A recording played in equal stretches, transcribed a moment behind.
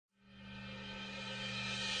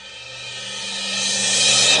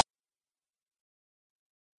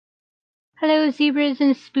Hello, zebras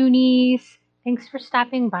and spoonies. Thanks for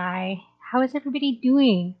stopping by. How is everybody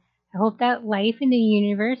doing? I hope that life in the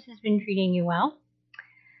universe has been treating you well.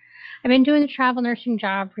 I've been doing the travel nursing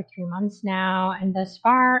job for 3 months now, and thus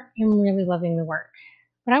far, I'm really loving the work.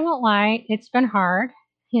 But I won't lie, it's been hard,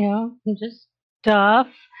 just tough.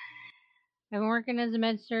 I've been working as a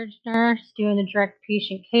med-surg nurse, doing the direct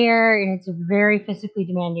patient care, and it's a very physically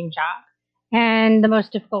demanding job. And the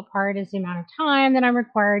most difficult part is the amount of time that I'm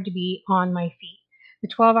required to be on my feet. The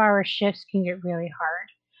 12-hour shifts can get really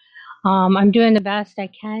hard. I'm doing the best I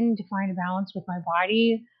can to find a balance with my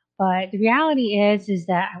body, but the reality is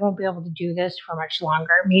that I won't be able to do this for much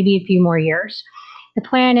longer, maybe a few more years. The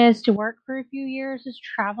plan is to work for a few years as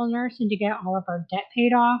travel nurse and to get all of our debt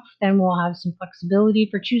paid off. Then we'll have some flexibility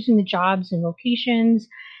for choosing the jobs and locations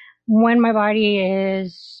when my body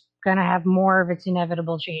is going to have more of its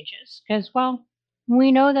inevitable changes. Because, well,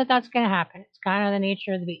 we know that that's going to happen. It's kind of the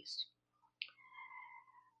nature of the beast.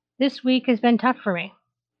 This week has been tough for me.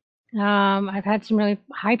 I've had some really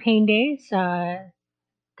high pain days that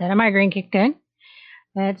a migraine kicked in.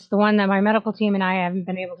 It's the one that my medical team and I haven't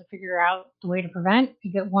been able to figure out the way to prevent. I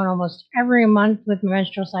get one almost every month with my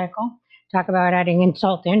menstrual cycle. Talk about adding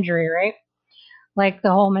insult to injury, right? Like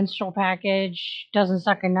the whole menstrual package doesn't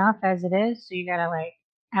suck enough as it is, so you gotta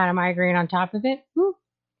add a migraine on top of it.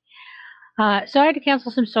 So I had to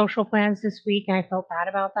cancel some social plans this week, and I felt bad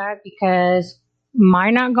about that because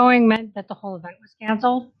my not going meant that the whole event was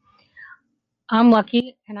canceled. I'm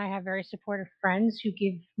lucky and I have very supportive friends who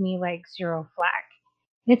give me zero flack.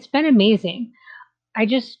 It's been amazing. I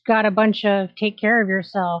just got a bunch of take care of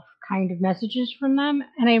yourself kind of messages from them,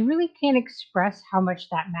 and I really can't express how much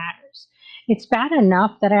that matters. It's bad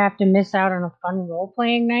enough that I have to miss out on a fun role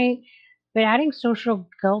playing night, but adding social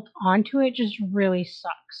guilt onto it just really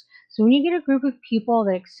sucks. So when you get a group of people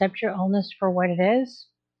that accept your illness for what it is,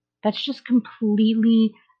 that's just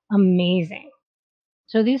completely amazing.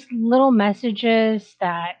 So these little messages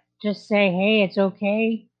that just say, hey, it's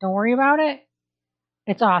okay, don't worry about it,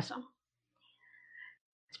 it's awesome.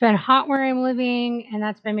 It's been hot where I'm living, and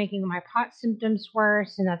that's been making my pot symptoms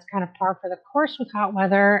worse, and that's kind of par for the course with hot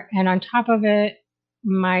weather. And on top of it,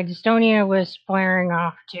 my dystonia was flaring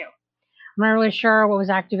off too. I'm not really sure what was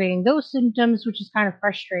activating those symptoms, which is kind of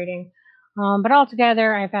frustrating. But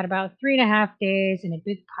altogether, I've had about 3.5 days, and a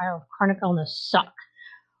big pile of chronic illness suck.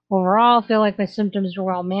 Overall, I feel like my symptoms are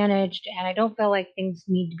well managed, and I don't feel like things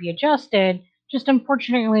need to be adjusted. Just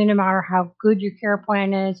unfortunately, no matter how good your care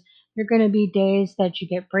plan is, there are going to be days that you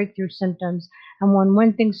get breakthrough symptoms. And when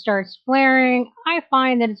one thing starts flaring, I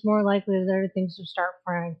find that it's more likely that other things will start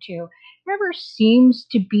flaring too. It never seems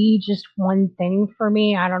to be just one thing for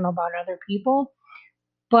me. I don't know about other people,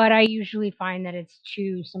 but I usually find that it's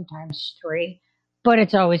two, sometimes three. But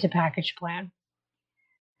it's always a package plan.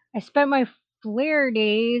 I spent my flare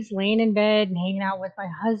days laying in bed and hanging out with my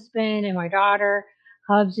husband and my daughter.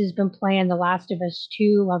 Hubs has been playing The Last of Us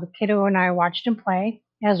 2 while the kiddo and I watched him play.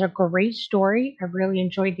 It has a great story. I really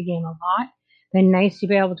enjoyed the game a lot. Been nice to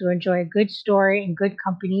be able to enjoy a good story and good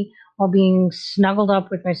company while being snuggled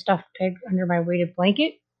up with my stuffed pig under my weighted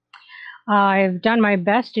blanket. I've done my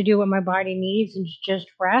best to do what my body needs and just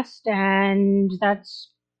rest, and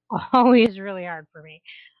that's always really hard for me.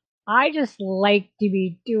 I just like to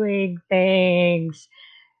be doing things.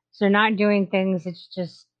 So not doing things, it's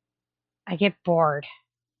just I get bored.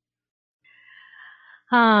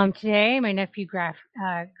 Today my nephew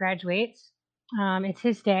graduates. It's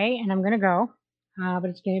his day, and I'm gonna go, but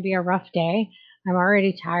it's gonna be a rough day. I'm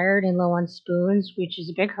already tired and low on spoons, which is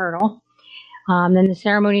a big hurdle. Then the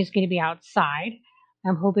ceremony is going to be outside.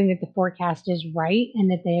 I'm hoping that the forecast is right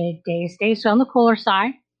and that the day stays on the cooler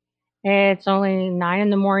side. It's only 9 in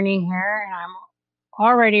the morning here, and I'm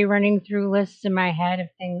already running through lists in my head of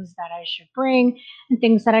things that I should bring and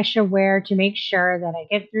things that I should wear to make sure that I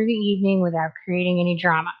get through the evening without creating any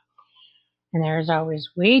drama. And there's always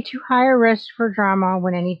way too high a risk for drama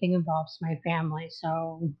when anything involves my family.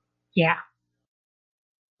 So, yeah.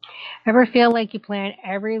 Ever feel like you plan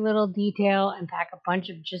every little detail and pack a bunch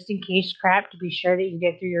of just in case crap to be sure that you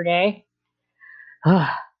get through your day?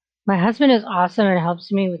 My husband is awesome and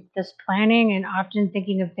helps me with this planning and often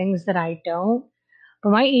thinking of things that I don't. But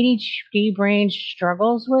my ADHD brain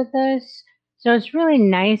struggles with this. So it's really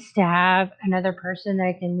nice to have another person that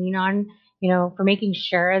I can lean on, for making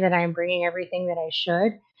sure that I'm bringing everything that I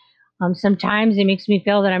should. Sometimes it makes me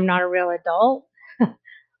feel that I'm not a real adult.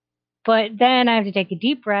 But then I have to take a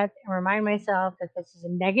deep breath and remind myself that this is a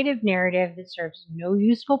negative narrative that serves no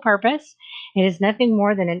useful purpose. It is nothing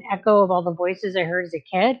more than an echo of all the voices I heard as a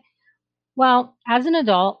kid. Well, as an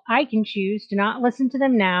adult, I can choose to not listen to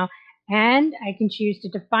them now and I can choose to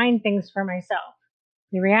define things for myself.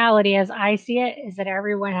 The reality, as I see it, is that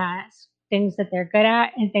everyone has things that they're good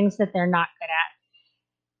at and things that they're not good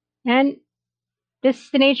at. And this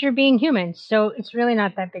is the nature of being human, so it's really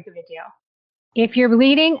not that big of a deal. If you're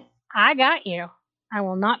bleeding, I got you. I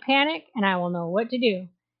will not panic and I will know what to do.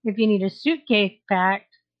 If you need a suitcase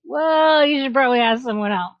packed, well, you should probably ask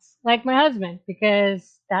someone else, like my husband,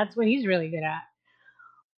 because that's what he's really good at.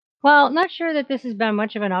 Well, not sure that this has been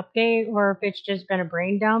much of an update or if it's just been a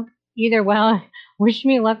brain dump. Either well, wish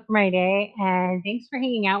me luck for my day and thanks for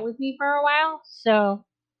hanging out with me for a while. So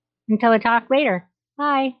until I talk later,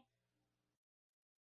 bye.